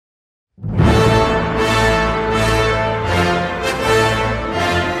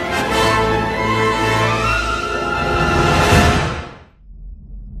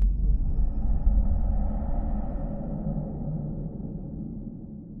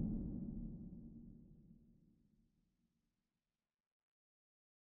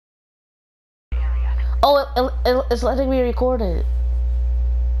Oh, it's letting me record it.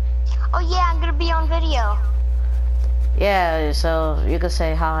 Oh yeah, I'm gonna be on video. Yeah, so you can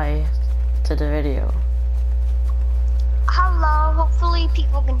say hi to the video. Hello, hopefully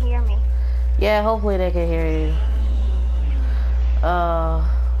people can hear me. Yeah, hopefully they can hear you.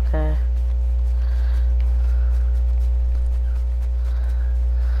 Okay.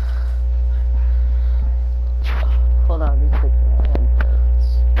 Hold on, let me fix my headphones.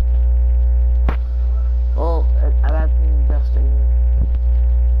 Well, I'm actually adjusting it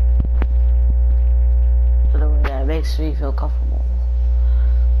to the way that makes me feel comfortable.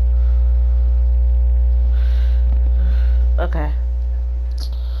 Okay.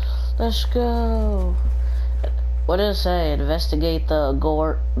 Let's go. What does it say? Investigate the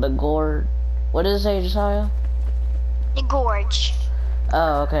gorge. What does it say, Josiah? The gorge.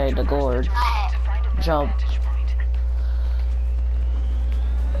 Oh, okay, the gorge. Jump.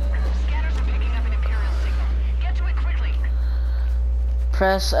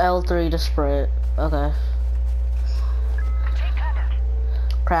 Press L3 to sprint. Okay.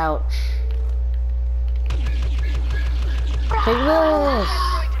 Crouch. Take this!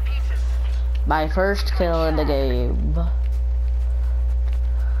 My first kill in the game.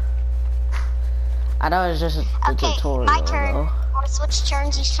 I know it's just a tutorial. My turn. Though. Want to switch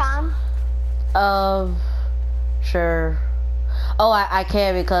turns each time? Sure. Oh, I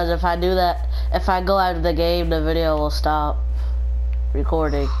can't because if I do that, if I go out of the game, the video will stop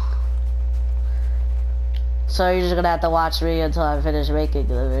recording. So you're just gonna have to watch me until I finish making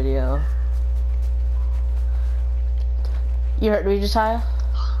the video. You heard me, Josiah?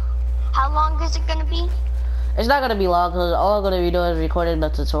 How long is it gonna be? It's not gonna be long because all I'm gonna be doing is recording the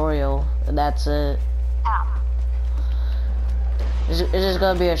tutorial, and that's it. Oh. It's just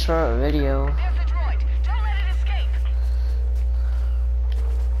gonna be a short video.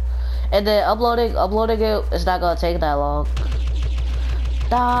 And then uploading it, it's not gonna take that long.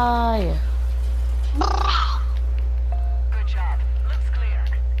 Die! Good job. Looks clear.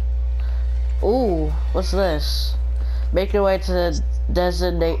 Ooh, what's this? Make your way to the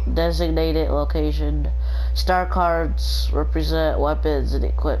designated location. Star cards represent weapons and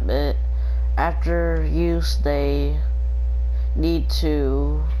equipment. After use, they need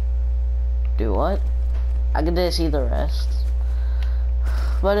to do what? I can see the rest,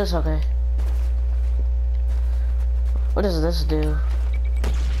 but it's okay. What does this do?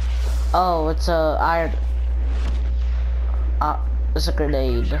 Oh, it's a iron. It's a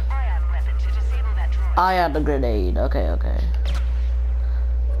grenade. Ion the grenade. Okay, okay.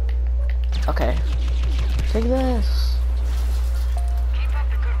 Okay. Take this. Keep up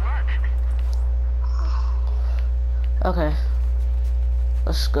the good work. Okay.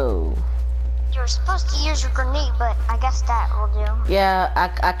 Let's go. You're supposed to use your grenade, but I guess that will do. Yeah,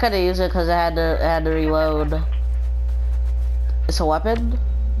 I couldn't use it because I had to reload. It's a weapon?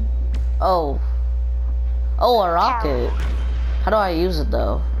 Oh. Oh, a rocket. How do I use it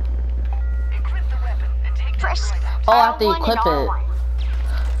though? Press Oh, I have to R1 equip and it. R1.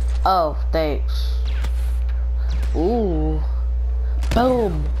 Oh, thanks. Ooh.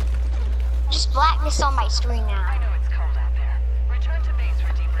 Boom. Just blackness on my screen now. I know it's cold out there. Return to base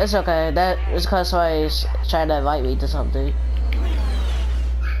for debriefing. It's okay. That is because somebody's trying to invite me to something.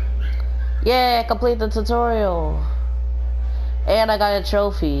 Yeah, complete the tutorial. And I got a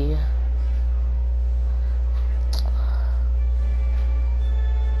trophy.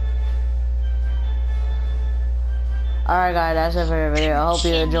 Alright guys, that's it for your video. I hope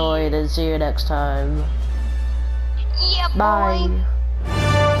you enjoyed and see you next time. Yeah, boy. Bye.